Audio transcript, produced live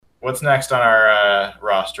What's next on our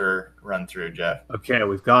roster run through, Jeff? Okay,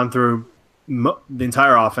 we've gone through the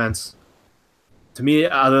entire offense. To me,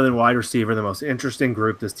 other than wide receiver, the most interesting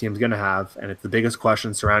group this team's going to have, and it's the biggest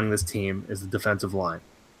question surrounding this team, is the defensive line.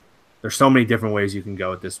 There's so many different ways you can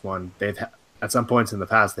go with this one. At some points in the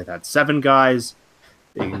past, they've had 7 guys.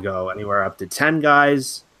 They can go anywhere up to 10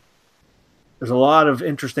 guys. There's a lot of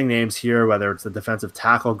interesting names here, whether it's the defensive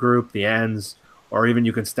tackle group, the ends, or even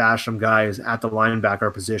you can stash some guys at the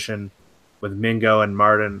linebacker position with Mingo and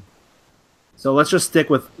Martin. So let's just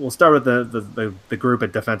we'll start with the group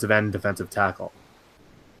at defensive end, defensive tackle.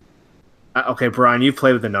 Okay, Brian, you've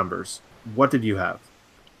played with the numbers. What did you have?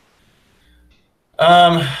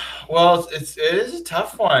 Well, it is a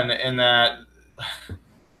tough one in that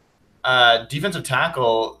defensive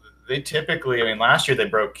tackle, they typically, last year they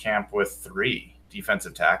broke camp with 3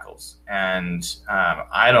 defensive tackles. And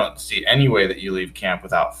I don't see any way that you leave camp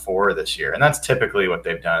without 4 this year. And that's typically what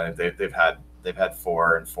they've done. They've had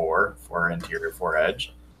 4 and 4 interior, 4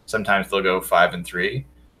 edge. Sometimes they'll go 5 and 3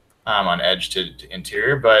 on edge to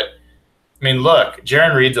interior. But, look,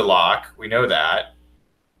 Jaron Reed's a lock. We know that.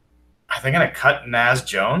 Are they going to cut Naz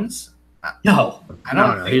Jones? No. I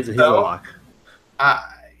don't think he's a lock.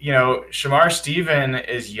 Shamar Stephen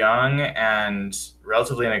is young and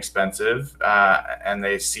relatively inexpensive, and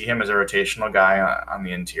they see him as a rotational guy on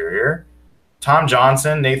the interior. Tom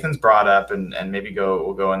Johnson, Nathan's brought up, and maybe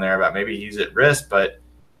we'll go in there about maybe he's at risk, but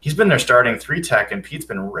he's been their starting 3-tech, and Pete's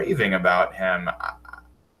been raving about him.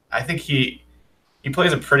 I think he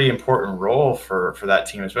plays a pretty important role for that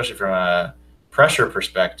team, especially from a pressure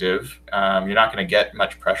perspective. You're not going to get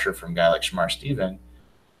much pressure from a guy like Shamar Stephen.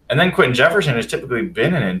 And then Quentin Jefferson has typically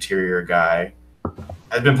been an interior guy,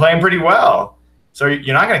 has been playing pretty well. So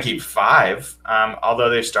you're not going to keep 5, although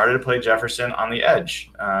they've started to play Jefferson on the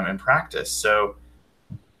edge in practice. So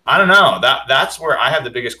I don't know. That's where I have the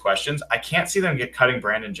biggest questions. I can't see them cutting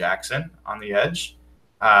Brandon Jackson on the edge.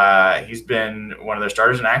 He's been one of their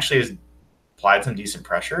starters and actually has applied some decent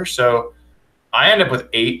pressure. So I end up with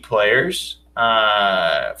 8 players.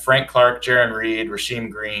 Frank Clark, Jaron Reed,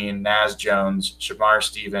 Rasheem Green, Naz Jones, Shamar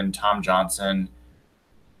Stephen, Tom Johnson,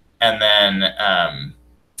 and then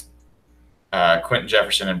Quentin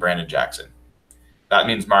Jefferson and Brandon Jackson. That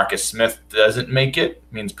means Marcus Smith doesn't make it,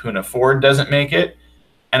 means Poona Ford doesn't make it.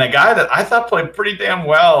 And a guy that I thought played pretty damn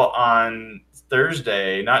well on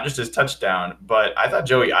Thursday, not just his touchdown, but I thought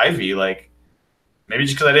Joey Ivey, maybe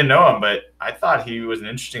just because I didn't know him, but I thought he was an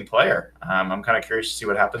interesting player. I'm kind of curious to see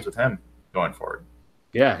what happens with him going forward.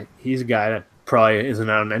 Yeah, he's a guy that probably isn't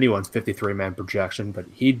on anyone's 53-man projection, but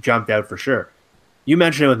he jumped out for sure. You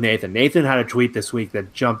mentioned it with Nathan. Nathan had a tweet this week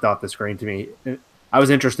that jumped off the screen to me. I was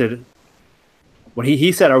interested when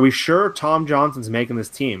he said, "Are we sure Tom Johnson's making this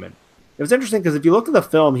team?" And it was interesting because if you look at the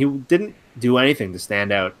film, he didn't do anything to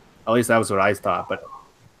stand out. At least that was what I thought. But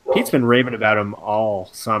Pete's been raving about him all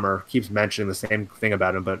summer. Keeps mentioning the same thing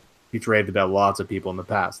about him, but Pete's raved about lots of people in the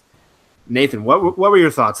past. Nathan, what were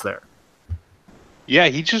your thoughts there? Yeah,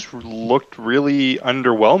 he just looked really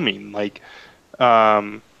underwhelming.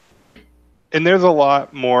 And there's a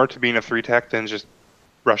lot more to being a 3-tech than just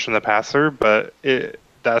rushing the passer, but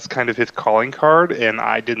that's kind of his calling card, and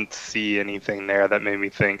I didn't see anything there that made me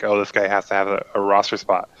think, oh, this guy has to have a roster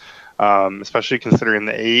spot, especially considering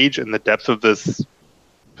the age and the depth of this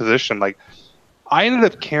position. I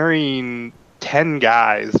ended up carrying 10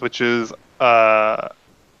 guys, which is well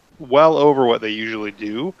over what they usually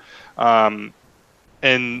do.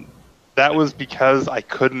 And that was because I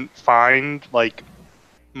couldn't find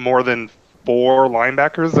more than 4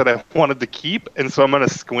 linebackers that I wanted to keep. And so I'm going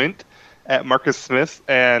to squint at Marcus Smith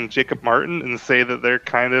and Jacob Martin and say that they're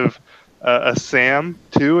kind of a Sam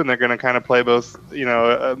too. And they're going to kind of play both,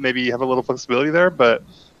 maybe have a little flexibility there. But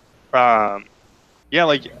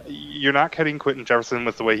you're not cutting Quentin Jefferson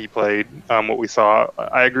with the way he played, what we saw.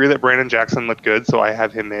 I agree that Brandon Jackson looked good, so I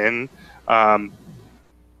have him in.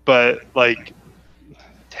 But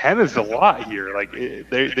 10 is a lot here.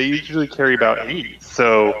 They usually carry about 8.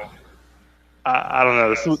 So I don't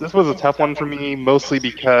know. This was a tough one for me, mostly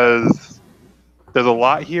because there's a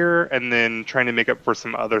lot here, and then trying to make up for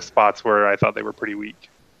some other spots where I thought they were pretty weak.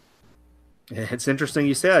 It's interesting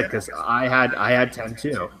you say that because I had 10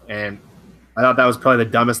 too, and I thought that was probably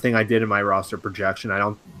the dumbest thing I did in my roster projection. I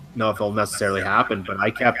don't know if it'll necessarily happen, but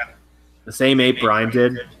I kept the same 8 Brian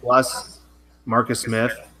did, plus Marcus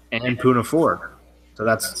Smith and Poona Ford. So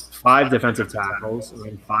that's 5 defensive tackles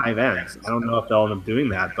and 5 ends. I don't know if they'll end up doing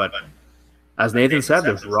that, but as Nathan said,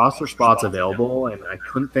 there's roster spots available, and I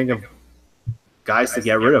couldn't think of guys to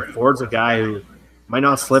get rid of. Ford's a guy who might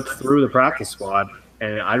not slip through the practice squad,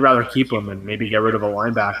 and I'd rather keep him and maybe get rid of a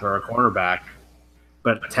linebacker or a cornerback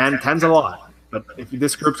but 10's a lot. But if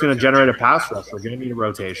this group's going to generate a pass rush, we're going to need a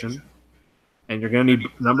rotation, and you're going to need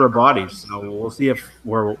a number of bodies. So we'll see if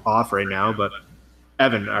we're off right now. But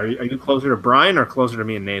Evan, are you closer to Brian or closer to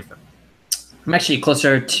me and Nathan? I'm actually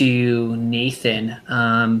closer to Nathan.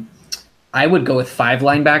 I would go with 5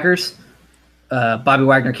 linebackers. Bobby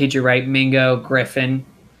Wagner, KJ Wright, Mingo, Griffin,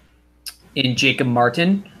 and Jacob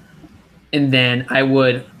Martin. And then I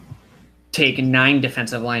would take 9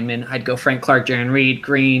 defensive linemen. I'd go Frank Clark, Jaron Reed,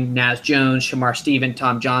 Green, Naz Jones, Shamar Stephen,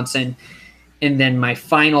 Tom Johnson. And then my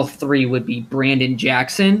final 3 would be Brandon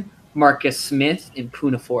Jackson, Marcus Smith, and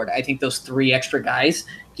Poona Ford. I think those 3 extra guys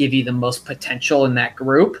give you the most potential in that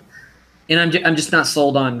group. And I'm just not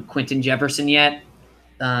sold on Quentin Jefferson yet.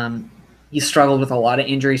 He struggled with a lot of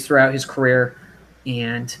injuries throughout his career.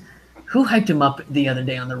 And who hyped him up the other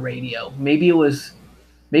day on the radio? Maybe it was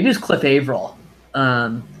Cliff Averill.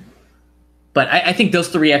 But I think those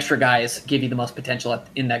 3 extra guys give you the most potential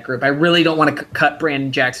in that group. I really don't want to cut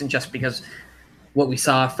Brandon Jackson just because what we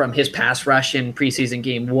saw from his pass rush in preseason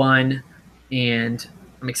game 1. And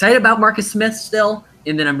I'm excited about Marcus Smith still.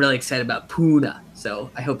 And then I'm really excited about Poona.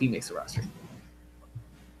 So I hope he makes the roster.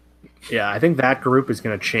 Yeah, I think that group is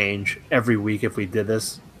going to change every week if we did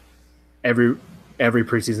this. Every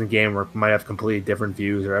preseason game we might have completely different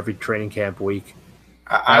views, or every training camp week.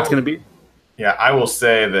 That's going to be. Yeah, I will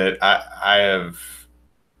say that I have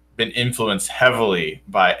been influenced heavily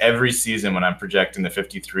by every season when I'm projecting the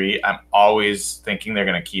 53. I'm always thinking they're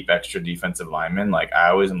going to keep extra defensive linemen. Like I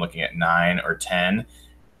always am looking at 9 or 10,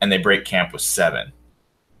 and they break camp with 7.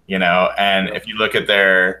 And if you look at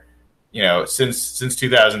their, since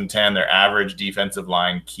 2010, their average defensive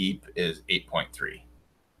line keep is 8.3.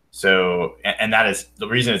 So, and that is the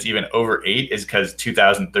reason it's even over 8 is because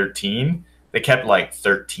 2013 they kept like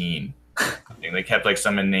 13. They kept like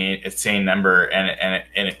some insane number, and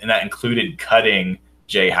that included cutting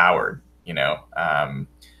Jay Howard.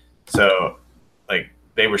 So like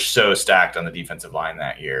they were so stacked on the defensive line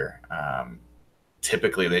that year.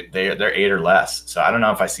 Typically they're 8 or less. So I don't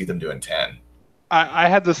know if I see them doing 10. I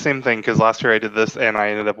had the same thing because last year I did this and I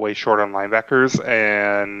ended up way short on linebackers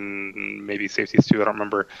and maybe safeties too. I don't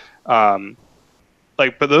remember.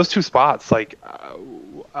 But those 2 spots,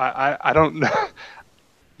 I don't know.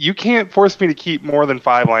 You can't force me to keep more than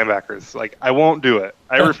 5 linebackers. Like I won't do it.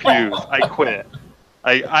 I refuse. I quit.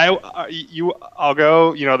 I'll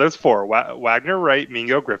go. There's 4: Wagner, Wright,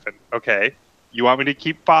 Mingo, Griffin. Okay. You want me to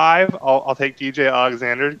keep 5? I'll take DJ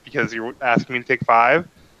Alexander because you're asking me to take 5.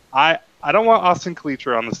 I don't want Austin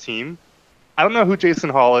Kalitre on this team. I don't know who Jason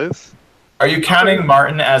Hall is. Are you counting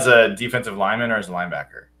Martin as a defensive lineman or as a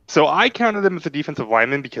linebacker? So I counted him as a defensive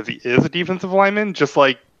lineman because he is a defensive lineman, just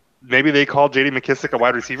like maybe they call J.D. McKissick a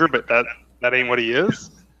wide receiver, but that ain't what he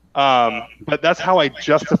is. But that's how I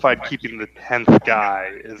justified keeping the 10th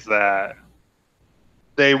guy, is that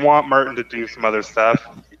they want Martin to do some other stuff.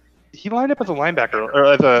 He lined up as a linebacker or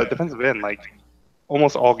as a defensive end like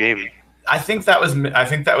almost all game. I think that was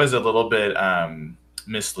a little bit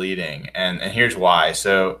misleading, and here's why.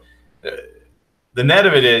 So the net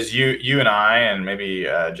of it is you and I and maybe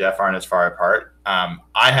Jeff aren't as far apart.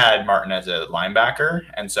 I had Martin as a linebacker,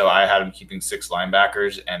 and so I had him keeping 6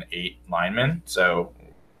 linebackers and 8 linemen. So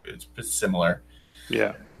it's similar.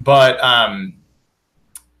 Yeah. But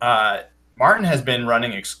Martin has been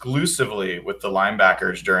running exclusively with the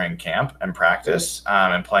linebackers during camp and practice,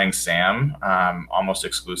 and playing Sam almost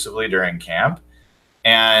exclusively during camp.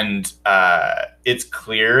 And it's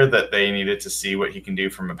clear that they needed to see what he can do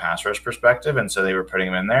from a pass rush perspective, and so they were putting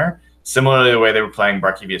him in there. Similarly, the way they were playing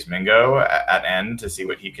Barkevious Mingo at end to see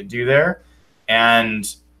what he could do there.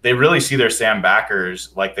 And they really see their Sam backers,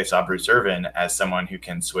 like they saw Bruce Irvin, as someone who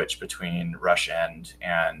can switch between rush end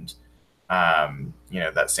and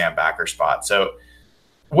that Sam backer spot. So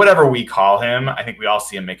whatever we call him, I think we all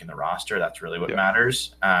see him making the roster. That's really what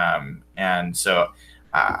matters. And so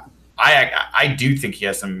I do think he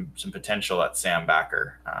has some potential at Sam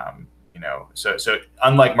backer. So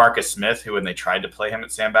unlike Marcus Smith, who when they tried to play him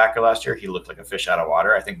at Sam backer last year, he looked like a fish out of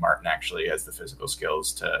water. I think Martin actually has the physical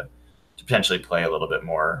skills to potentially play a little bit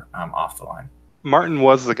more off the line. Martin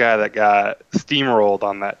was the guy that got steamrolled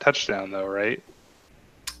on that touchdown, though, right?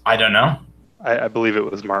 I don't know. I believe it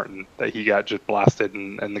was Martin that he got just blasted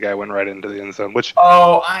and the guy went right into the end zone. Which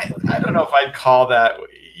I don't know if I'd call that.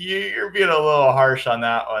 You're being a little harsh on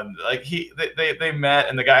that one. Like they met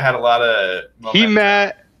and the guy had a lot of momentum. He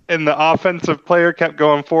met and the offensive player kept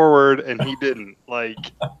going forward and he didn't. Like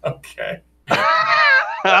okay.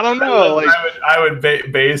 I don't know. Like I would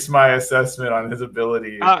base my assessment on his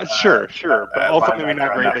ability. Sure, but ultimately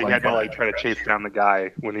not great. They had to try to chase down the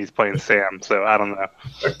guy when he's playing Sam. So I don't know.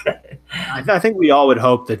 Okay. I think we all would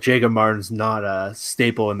hope that Jacob Martin's not a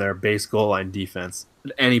staple in their base goal line defense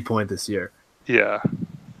at any point this year. Yeah.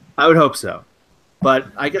 I would hope so. But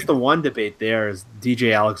I guess the one debate there is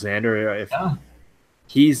DJ Alexander. If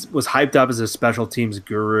he was hyped up as a special teams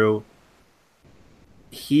guru,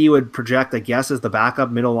 he would project, I guess, as the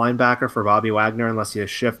backup middle linebacker for Bobby Wagner unless you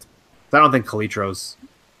shift. I don't think Calitro's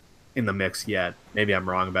in the mix yet. Maybe I'm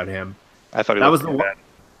wrong about him. I thought that was the one.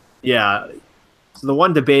 Yeah. So the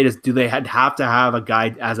one debate is, do they have to have a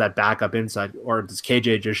guy as that backup inside, or does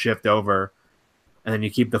KJ just shift over and then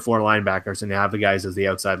you keep the 4 linebackers and you have the guys as the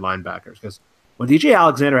outside linebackers? Because when DJ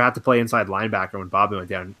Alexander had to play inside linebacker when Bobby went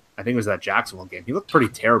down, I think it was that Jacksonville game, he looked pretty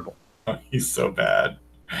terrible. He's so bad.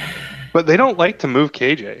 But they don't like to move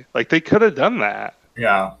KJ. Like, they could have done that.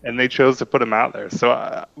 Yeah. And they chose to put him out there. So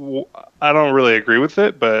I don't really agree with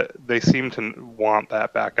it, but they seem to want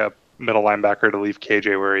that backup middle linebacker to leave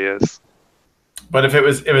KJ where he is. But if it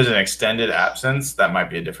was an extended absence, that might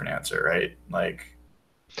be a different answer, right? Like,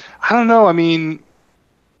 I don't know. I mean,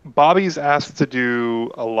 Bobby's asked to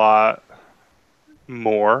do a lot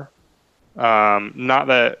more. Not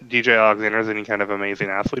that DJ Alexander is any kind of amazing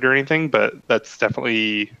athlete or anything, but that's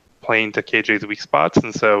definitely playing to KJ's weak spots.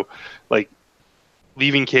 And so, like,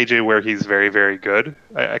 leaving KJ where he's very, very good,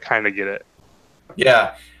 I kind of get it.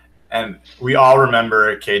 Yeah. And we all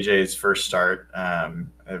remember KJ's first start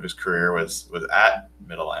of his career was at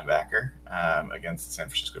middle linebacker against the San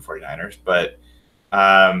Francisco 49ers. But,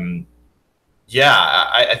 I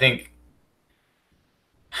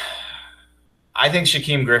think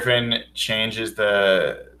Shaquem Griffin changes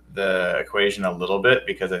the equation a little bit,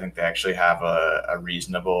 because I think they actually have a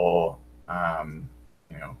reasonable,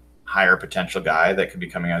 higher potential guy that could be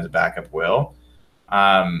coming out as a backup will.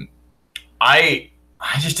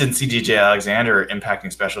 I just didn't see DJ Alexander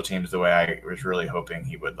impacting special teams the way I was really hoping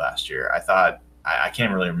he would last year. I thought I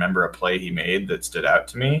can't really remember a play he made that stood out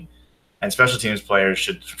to me. And special teams players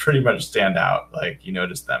should pretty much stand out. Like, you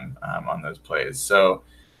notice them on those plays. So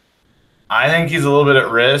I think he's a little bit at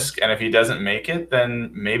risk. And if he doesn't make it, then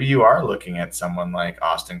maybe you are looking at someone like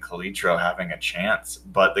Austin Calitro having a chance.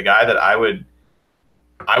 But the guy that I would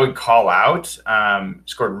call out,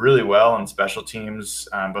 scored really well on special teams,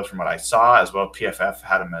 both from what I saw as well. PFF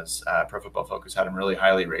had him as Pro Football Focus had him really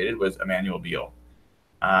highly rated, was Emmanuel Beal,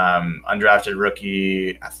 undrafted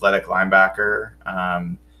rookie, athletic linebacker.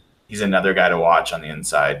 He's another guy to watch on the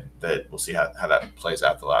inside that we'll see how that plays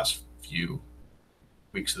out the last few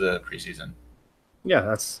weeks of the preseason.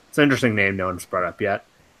 Yeah, it's an interesting name no one's brought up yet.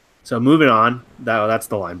 So moving on, that's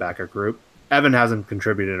the linebacker group. Evan hasn't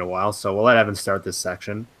contributed in a while, so we'll let Evan start this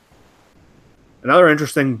section. Another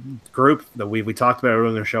interesting group that we talked about earlier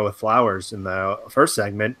in the show with Flowers in the first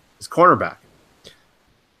segment is cornerback.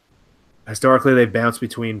 Historically, they've bounced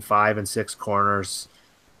between 5 and 6 corners.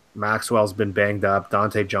 Maxwell's been banged up.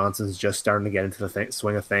 Dante Johnson's just starting to get into the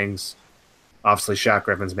swing of things. Obviously, Shaq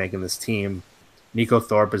Griffin's making this team. Nico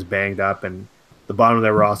Thorpe is banged up, and the bottom of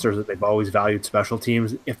their rosters that they've always valued special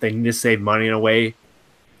teams. If they need to save money in a way,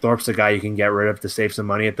 Thorpe's a guy you can get rid of to save some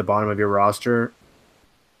money at the bottom of your roster.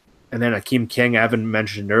 And then Akeem King, Evan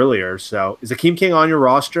mentioned earlier. So is Akeem King on your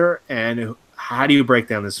roster? And how do you break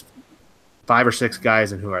down this 5 or 6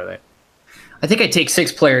 guys, and who are they? I think I take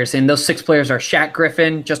 6 players, and those 6 players are Shaq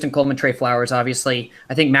Griffin, Justin Coleman, Trey Flowers, obviously.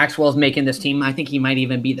 I think Maxwell's making this team. I think he might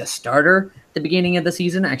even be the starter at the beginning of the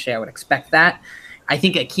season. Actually, I would expect that. I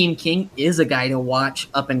think Akeem King is a guy to watch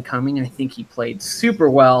up and coming. I think he played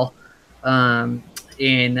super well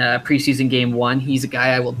in preseason game 1. He's a guy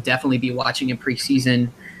I will definitely be watching in preseason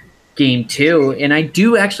game 2. And I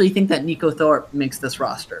do actually think that Nico Thorpe makes this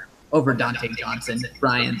roster over Dante Johnson,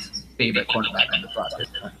 Brian's favorite cornerback on this roster.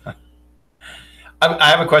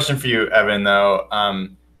 I have a question for you, Evan, though.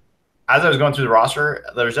 As I was going through the roster,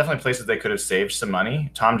 there was definitely places they could have saved some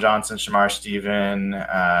money. Tom Johnson, Shamar Stephen,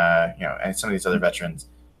 and some of these other veterans.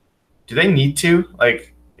 Do they need to?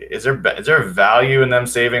 Like, is there a value in them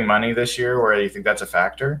saving money this year where you think that's a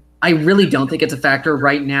factor? I really don't think it's a factor.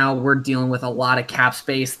 Right now, we're dealing with a lot of cap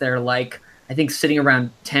space. They're like, I think, sitting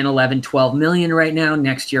around 10, 11, 12 million right now.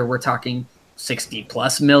 Next year, we're talking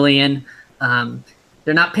 60+ million.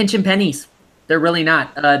 They're not pinching pennies. They're really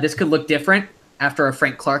not. This could look different after a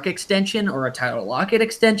Frank Clark extension or a Tyler Lockett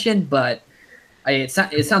extension, but it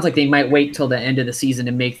sounds like they might wait till the end of the season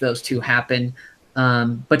to make those two happen.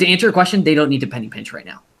 But to answer your question, they don't need to penny pinch right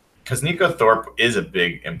now. Because Nico Thorpe is a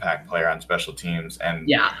big impact player on special teams, and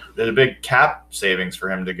there's a big cap savings for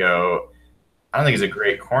him to go. I don't think he's a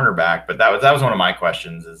great cornerback, but that was one of my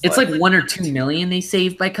questions. It's like 1 or 2 million they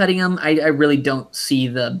saved by cutting him. I really don't see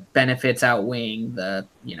the benefits outweighing the,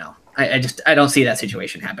 I don't see that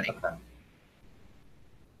situation happening. Okay.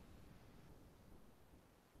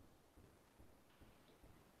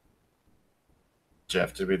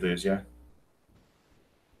 Jeff, did we lose you?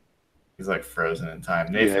 He's like frozen in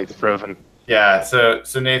time. Yeah, he's frozen. Yeah, so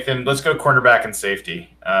Nathan, let's go cornerback and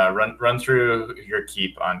safety. Run through your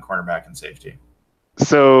keep on cornerback and safety.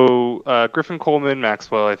 So Griffin, Coleman,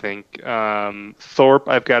 Maxwell, I think. Thorpe,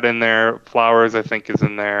 I've got in there. Flowers, I think, is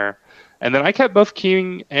in there. And then I kept both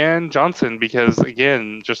King and Johnson because,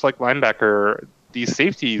 again, just like linebacker, these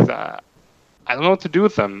safeties, I don't know what to do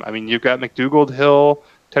with them. I mean, you've got McDougald, Hill,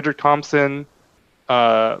 Tedrick Thompson.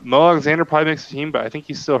 Mo Alexander probably makes the team, but I think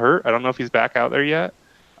he's still hurt. I don't know if he's back out there yet.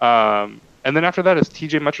 And then after that is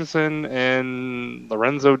TJ Mutcherson and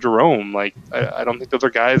Lorenzo Jerome. Like, I don't think those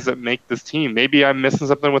are guys that make this team. Maybe I'm missing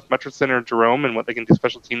something with Mutcherson or Jerome and what they can do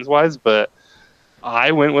special teams wise, but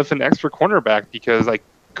I went with an extra cornerback because I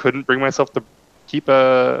couldn't bring myself to keep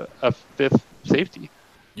a fifth safety.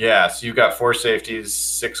 Yeah, so you've got 4 safeties,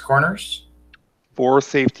 6 corners? 4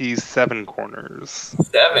 safeties, 7 corners.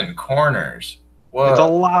 7 corners. Whoa. It's a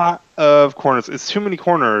lot of corners. It's too many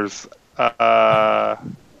corners.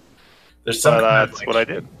 There's some kind of, that's what I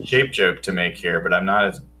did. Shape joke to make here, but I'm not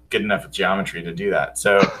as good enough with geometry to do that.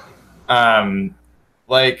 So,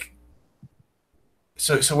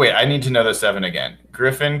 so wait, I need to know the 7 again.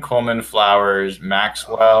 Griffin, Coleman, Flowers,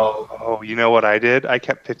 Maxwell. Oh, you know what I did? I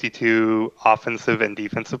kept 52 offensive and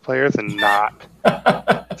defensive players and not.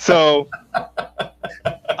 So,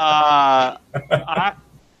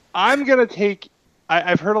 I'm gonna take.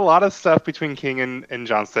 I've heard a lot of stuff between King and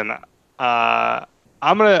Johnston.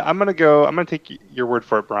 I'm gonna take your word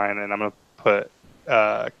for it, Brian, and I'm gonna put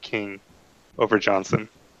King over Johnson.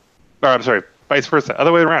 Or I'm sorry, vice versa,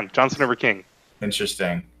 other way around. Johnson over King.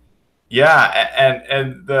 Interesting. Yeah,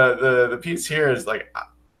 and the piece here is like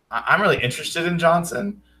I'm really interested in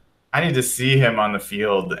Johnson. I need to see him on the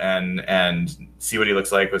field and see what he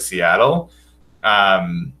looks like with Seattle.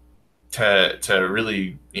 To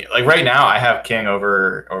really, like, right now I have King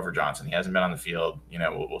over Johnson. He hasn't been on the field.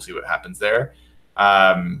 We'll see what happens there.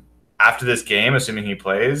 After this game, assuming he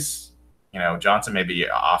plays, Johnson may be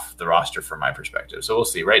off the roster from my perspective. So we'll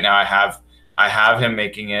see. Right now I have him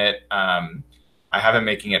making it. I have him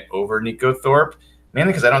making it over Nico Thorpe,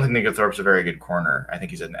 mainly because I don't think Nico Thorpe's a very good corner. I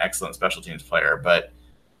think he's an excellent special teams player, but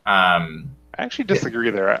I actually disagree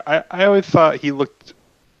there. I always thought he looked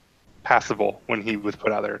passable when he was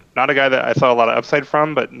put out there. Not a guy that I saw a lot of upside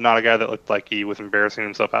from, but not a guy that looked like he was embarrassing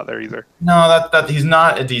himself out there either. No, that he's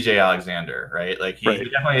not a DJ Alexander, right? Like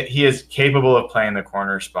he is capable of playing the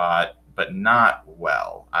corner spot, but not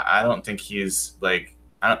well. I don't think he's like.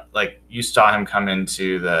 You saw him come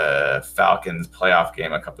into the Falcons playoff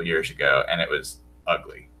game a couple of years ago, and it was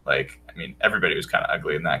ugly. Everybody was kind of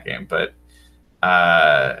ugly in that game, but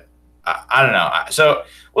I don't know. So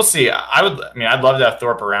we'll see. I'd love to have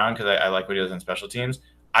Thorpe around because I like what he does in special teams.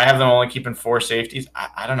 I have them only keeping 4 safeties.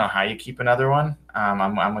 I don't know how you keep another one.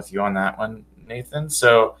 I'm with you on that one, Nathan.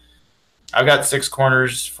 So I've got 6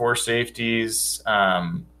 corners, 4 safeties.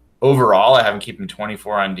 Overall, I have them keeping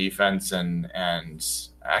 24 on defense and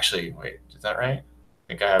actually, wait, is that right? I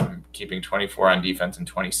think I have them keeping 24 on defense and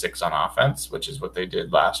 26 on offense, which is what they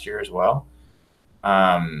did last year as well.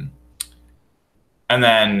 And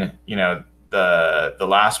then, the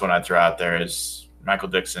last one I'd throw out there is Michael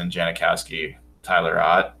Dixon, Janikowski, Tyler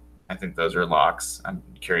Ott. I think those are locks. I'm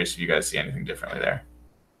curious if you guys see anything differently there.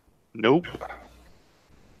 Nope.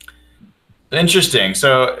 Interesting.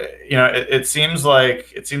 So, it seems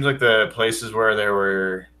like the places where there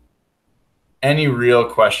were any real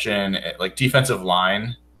question, like defensive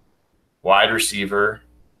line, wide receiver,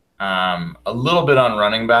 a little bit on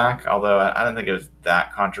running back, although I don't think it was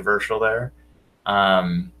that controversial there.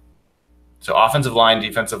 So offensive line,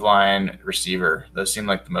 defensive line, receiver, those seem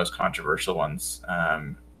like the most controversial ones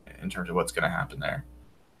in terms of what's going to happen there.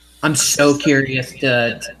 I'm so curious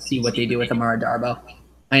to see what they do with Amara Darboh.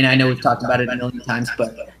 I know we've talked about it a million times,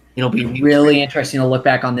 but it'll be really interesting to look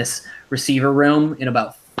back on this receiver room in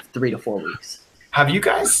about 3 to 4 weeks. Can you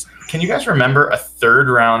guys remember a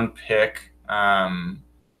 3rd round pick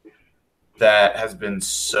that has been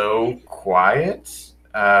so quiet?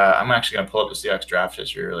 I'm actually going to pull up the Seahawks draft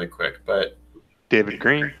history really quick, but David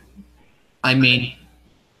Green.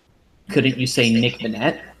 Couldn't you say Nick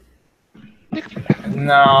Vannett?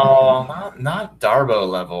 No, not Darboh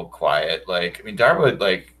level quiet.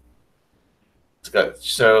 Darboh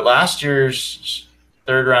so last year's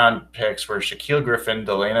 3rd round picks were Shaquille Griffin,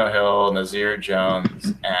 Delano Hill, Nazir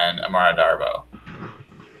Jones, and Amara Darboh.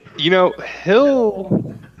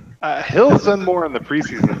 Hill's done more in the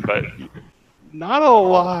preseason, but not a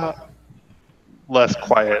lot less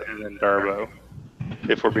quiet than Darboh.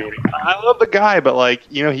 If we're being, I love the guy, but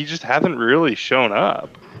he just hasn't really shown up.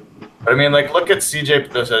 But I mean, like, look at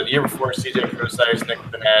CJ. The year before, CJ Prosise, Nick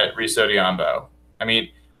Bennett, Reese Odiombo. I mean,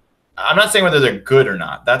 I'm not saying whether they're good or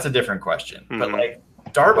not. That's a different question. Mm-hmm. But like,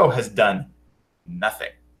 Darboh has done nothing.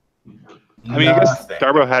 I mean, I guess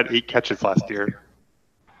Darboh had 8 catches last year.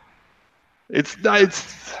 It's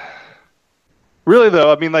really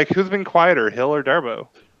though. I mean, like, who's been quieter, Hill or Darboh?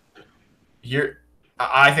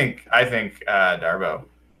 I think Darboh.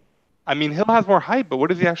 I mean, Hill has more hype, but what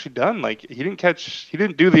has he actually done? Like, he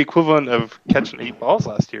didn't do the equivalent of catching 8 balls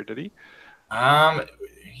last year, did he?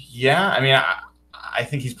 Yeah. I mean, I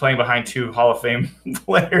think he's playing behind 2 Hall of Fame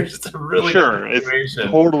players. It's a really different situation. It's a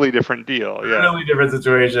totally different deal. Yeah, really different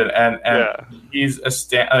situation, and he's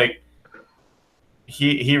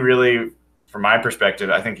he really, from my perspective,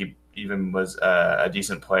 I think he even was a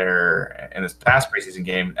decent player in this past preseason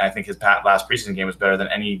game. I think his last preseason game was better than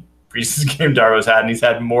any preseason game Darboh's had, and he's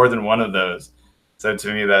had more than one of those. So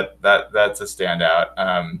to me, that's a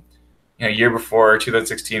standout. Year before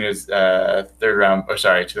 2016 was third round. Oh,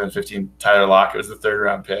 sorry, 2015 Tyler Lockett was the third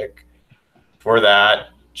round pick. For that,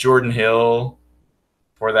 Jordan Hill.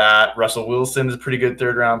 For that, Russell Wilson is a pretty good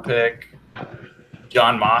third round pick.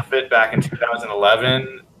 John Moffitt back in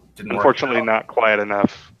 2011 didn't. Unfortunately, not quiet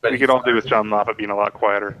enough. But we could all do with John Moffitt being a lot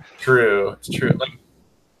quieter. True, it's true. Like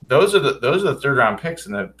those are the third round picks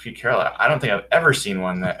in the Pete Carroll. I don't think I've ever seen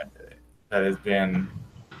one that has been.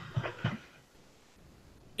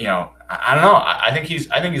 I don't know. I think he's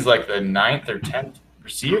like the 9th or 10th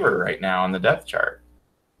receiver right now on the depth chart.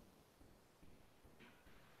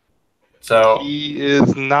 So he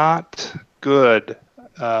is not good.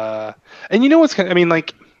 And you know what's I mean,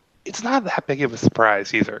 like, it's not that big of a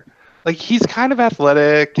surprise either. Like, he's kind of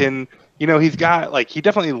athletic, and he's got, like, he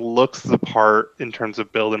definitely looks the part in terms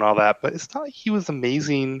of build and all that. But it's not like he was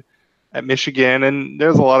amazing at Michigan, and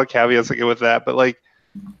there's a lot of caveats that go with that. But like,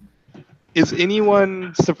 is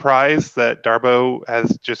anyone surprised that Darboh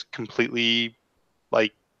has just completely,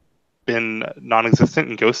 like, been non-existent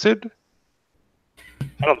and ghosted?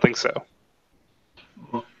 I don't think so.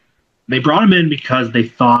 They brought him in because they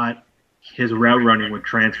thought his route running would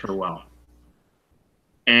transfer well.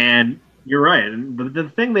 And you're right.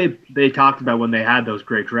 The thing they talked about when they had those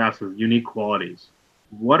great drafts was unique qualities.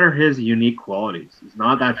 What are his unique qualities? He's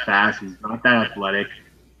not that fast. He's not that athletic.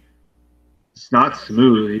 It's not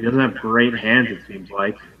smooth. He doesn't have great hands, it seems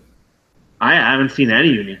like. I haven't seen any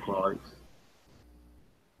unique qualities.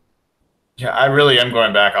 Yeah, I really am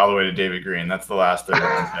going back all the way to David Green. That's the last third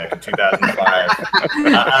round pick in 2005.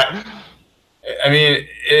 I mean,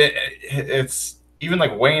 it's even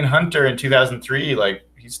like Wayne Hunter in 2003. Like,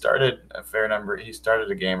 he started a fair number. He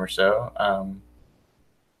started a game or so.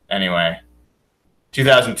 Anyway,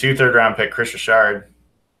 2002 third round pick Chris Richard.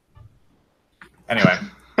 Anyway,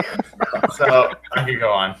 so I could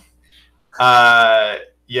go on.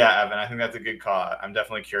 Yeah, Evan, I think that's a good call. I'm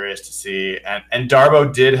definitely curious to see. And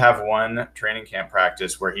Darboh did have one training camp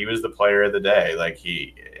practice where he was the player of the day. Like,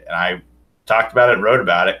 and I talked about it and wrote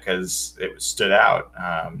about it because it stood out.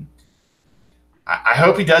 I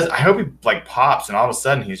hope he does. I hope he like pops and all of a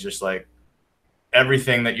sudden he's just like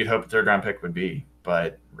everything that you'd hope a third round pick would be.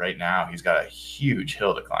 But right now he's got a huge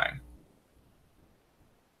hill to climb.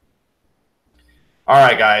 All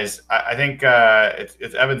right, guys. I think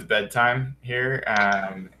it's Evan's bedtime here,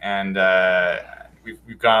 and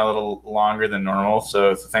we've gone a little longer than normal.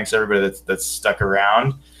 So thanks to everybody that's stuck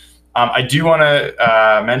around. I do want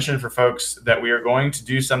to mention for folks that we are going to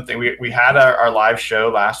do something. We had our live show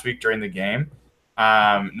last week during the game.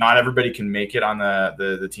 Not everybody can make it on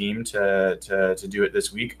the team to do it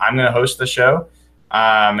this week. I'm going to host the show,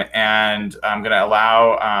 and I'm going to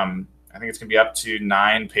allow. I think it's going to be up to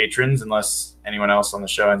 9 patrons unless anyone else on the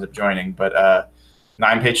show ends up joining. But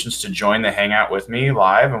 9 patrons to join the hangout with me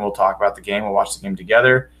live, and we'll talk about the game. We'll watch the game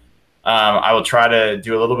together. I will try to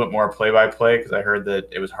do a little bit more play-by-play because I heard that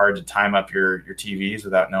it was hard to time up your TVs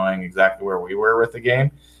without knowing exactly where we were with the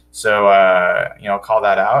game. So, call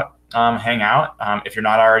that out. Hang out. If you're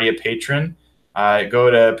not already a patron,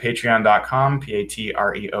 go to patreon.com,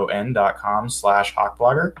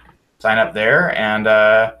 patreon.com/hawkblogger. Sign up there, and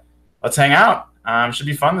let's hang out. Should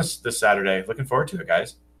be fun this Saturday. Looking forward to it,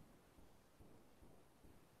 guys.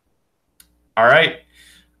 All right.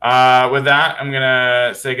 With that, I'm going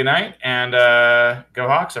to say goodnight and go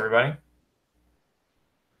Hawks, everybody.